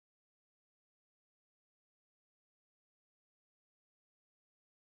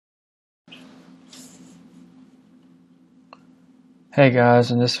Hey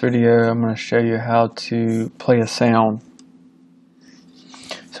guys, in this video I'm going to show you how to play a sound.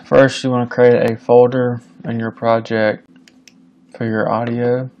 So first you want to create a folder in your project for your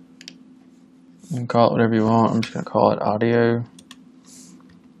audio. You can call it whatever you want. I'm just going to call it audio.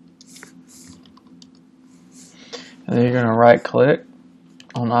 And then you're going to right click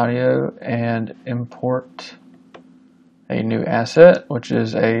on audio and import a new asset, which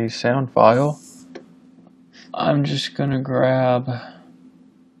is a sound file. I'm just going to grab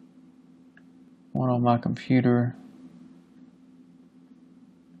one on my computer.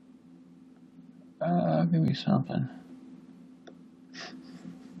 Give me something.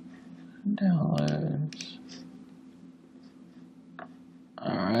 Downloads.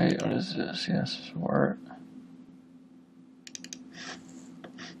 Alright, what is this? Yes, this will work.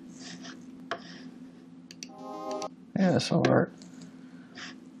 Yeah, this will work.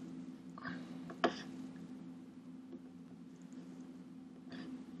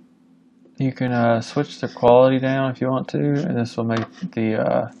 You can switch the quality down if you want to, and this will make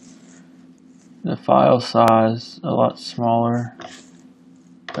the file size a lot smaller.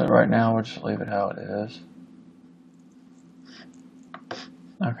 But right now we'll just leave it how it is.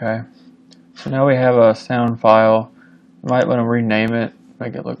 Okay, so now we have a sound file. You might want to rename it,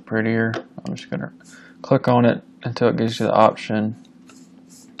 make it look prettier. I'm just going to click on it until it gives you the option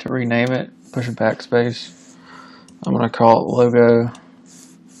to rename it. Push a backspace. I'm going to call it logo.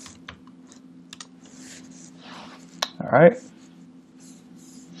 Alright,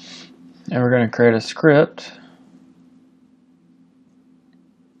 and we're going to create a script.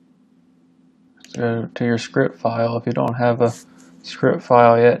 Go to your script file. If you don't have a script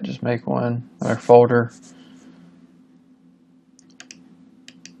file yet, just make one, or folder.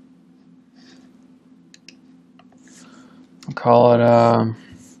 I'll call it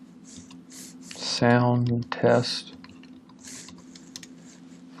sound test.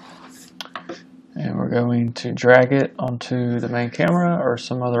 And we're going to drag it onto the main camera or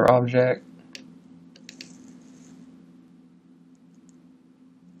some other object.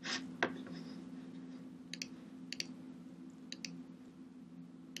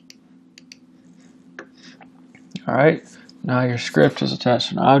 Alright, now your script is attached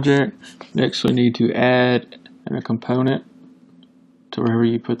to an object. Next we need to add a component to wherever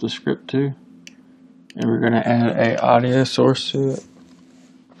you put the script to. And we're going to add an audio source to it.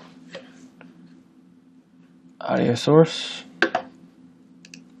 Audio source.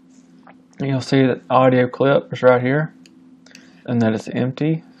 And you'll see that audio clip is right here and that it's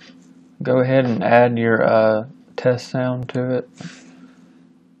empty. Go ahead and add your test sound to it.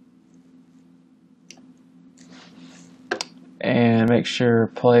 And make sure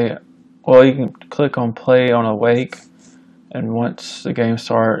play, well, you can click on play on awake, and once the game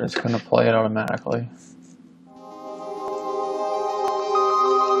starts it's going to play it automatically.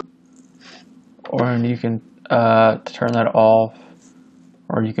 Or you can turn that off,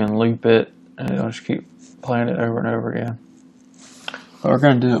 or you can loop it and it'll just keep playing it over and over again. But we're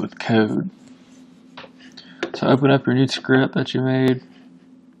going to do it with code. So open up your new script that you made,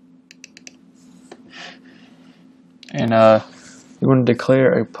 and you want to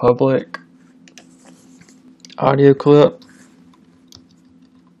declare a public audio clip.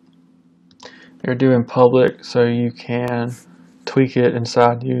 You're doing public so you can tweak it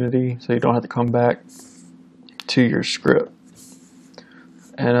inside Unity, so you don't have to come back to your script.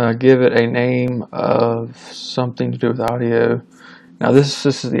 And give it a name of something to do with audio. Now this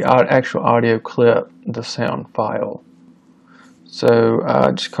is the actual audio clip, the sound file. So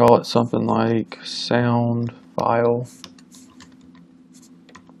just call it something like sound file.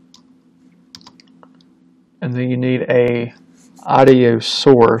 And then you need a audio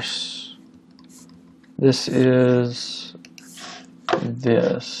source. This is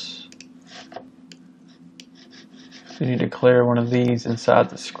this. You need to declare one of these inside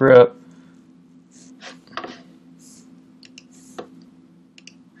the script.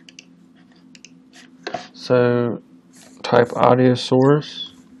 So type audio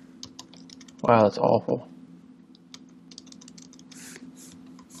source. Wow, that's awful.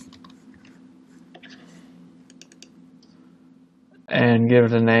 And give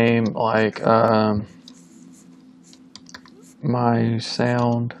it a name like my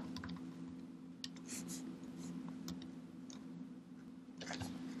sound.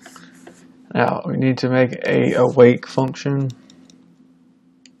 Now we need to make a awake function.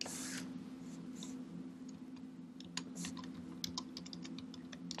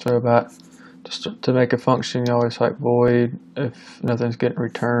 So just to make a function, you always type void if nothing's getting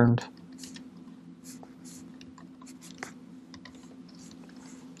returned.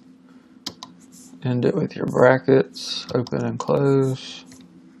 End it with your brackets, open and close.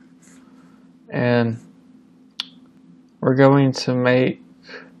 And we're going to make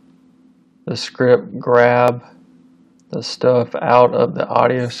the script grab the stuff out of the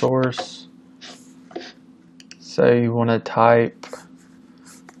audio source. So you want to type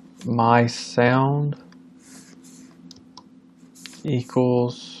my sound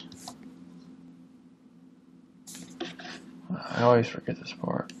equals, I always forget this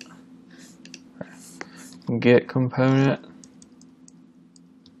part, get component,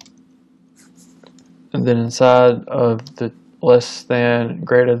 and then inside of the less than,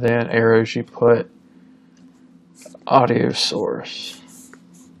 greater than arrows you put audio source.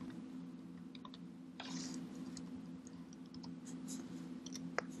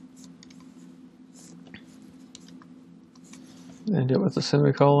 End it with a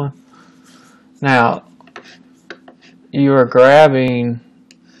semicolon. Now, you are grabbing,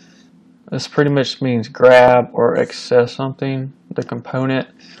 this pretty much means grab or access something, the component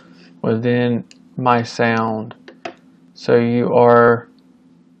within my sound. So you are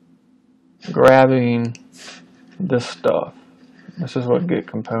grabbing this stuff. This is what get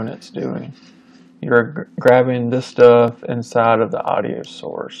component's doing. You're grabbing this stuff inside of the audio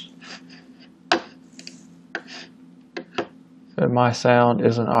source. And my sound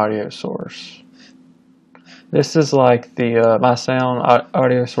is an audio source. This is like the my sound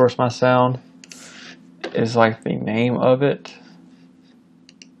audio source. My sound is like the name of it,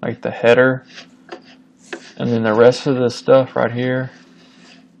 like the header, and then the rest of the stuff right here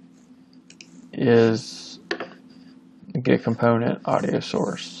is the get component audio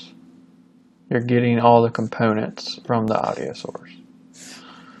source. You're getting all the components from the audio source.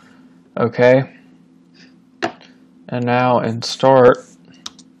 Okay. And now in start,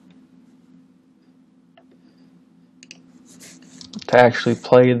 to actually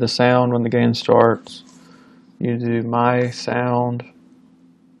play the sound when the game starts, you do my sound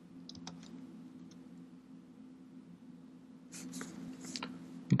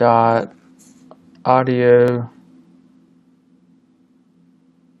dot audio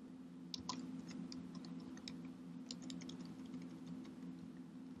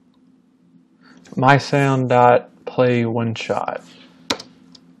my sound dot play one shot.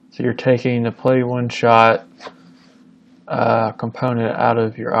 So you're taking the play one shot component out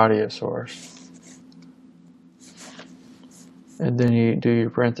of your audio source, and then you do your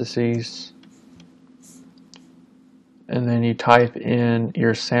parentheses, and then you type in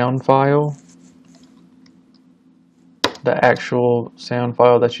your sound file, the actual sound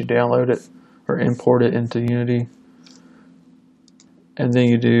file that you downloaded or imported into Unity, and then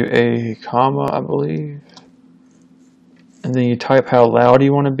you do a comma, I believe, and then you type how loud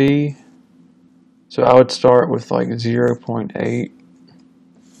you want to be. So I would start with like 0.8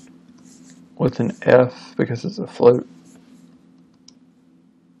 with an F because it's a float,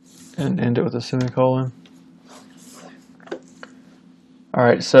 and end it with a semicolon.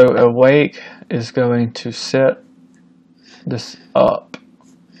 Alright, so Awake is going to set this up.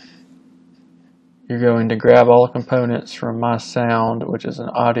 You're going to grab all the components from my sound, which is an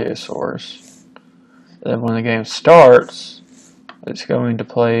audio source. Then when the game starts, it's going to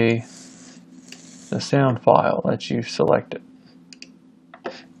play the sound file that you've selected.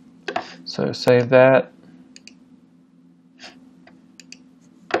 So save that.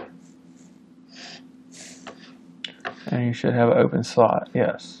 And you should have an open slot,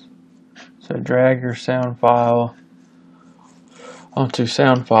 yes. So drag your sound file onto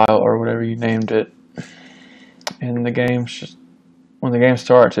sound file or whatever you named it. And the game when the game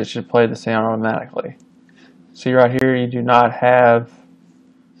starts, it should play the sound automatically. See right here, you do not have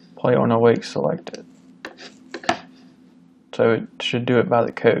play on Awake selected. So it should do it by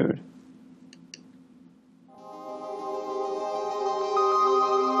the code.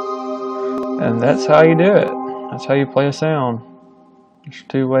 And that's how you do it. That's how you play a sound. There's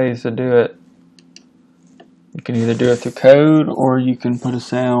two ways to do it. You can either do it through code, or you can put a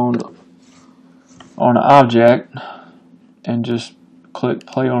sound on an object and just click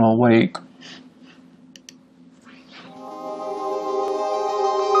play on Awake.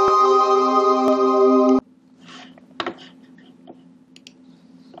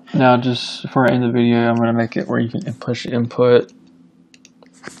 Now, just before I end the video, I'm going to make it where you can push input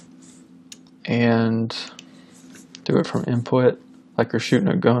and do it from input, like you're shooting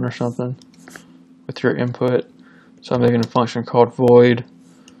a gun or something with your input. So I'm making a function called void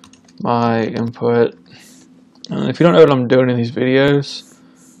my input. And if you don't know what I'm doing in these videos,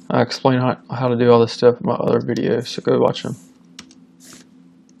 I explain how to do all this stuff in my other videos, so go watch them.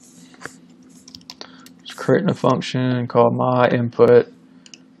 Just creating a function called my input,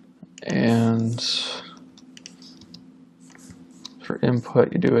 and functions. For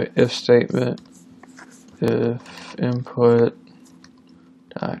input, you do an if statement. If input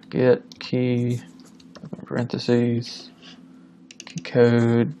dot get key, open parentheses, key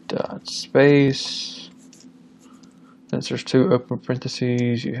code dot space. Since there's two open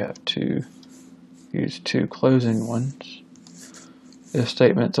parentheses, you have to use two closing ones. If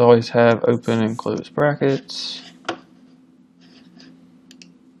statements always have open and closed brackets.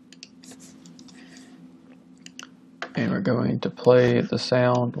 And we're going to play the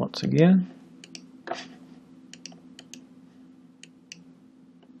sound once again.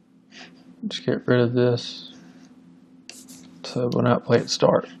 Just get rid of this so we'll not play it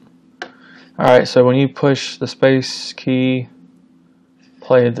start. Alright, so when you push the space key,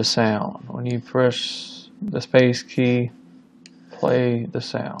 play the sound. When you push the space key, play the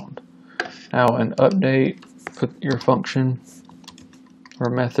sound. Now in update, put your function or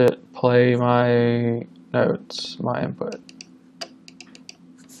method, play my notes, my input.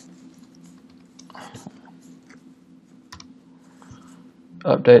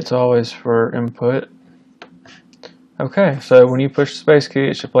 Update's always for input. Okay, so when you push the space key,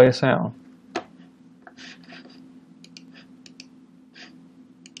 it should play a sound.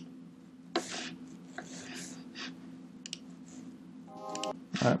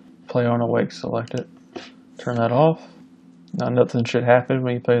 Alright, play on awake, select it. Turn that off. Now nothing should happen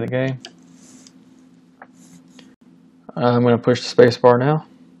when you play the game. I'm going to push the space bar now.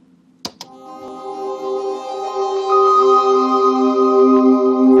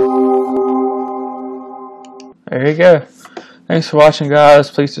 There you go. Thanks for watching, guys.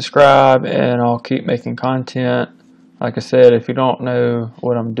 Please subscribe and I'll keep making content. Like I said, if you don't know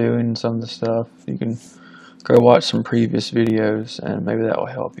what I'm doing, some of the stuff, you can go watch some previous videos and maybe that will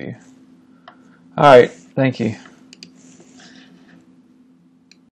help you. Alright, thank you.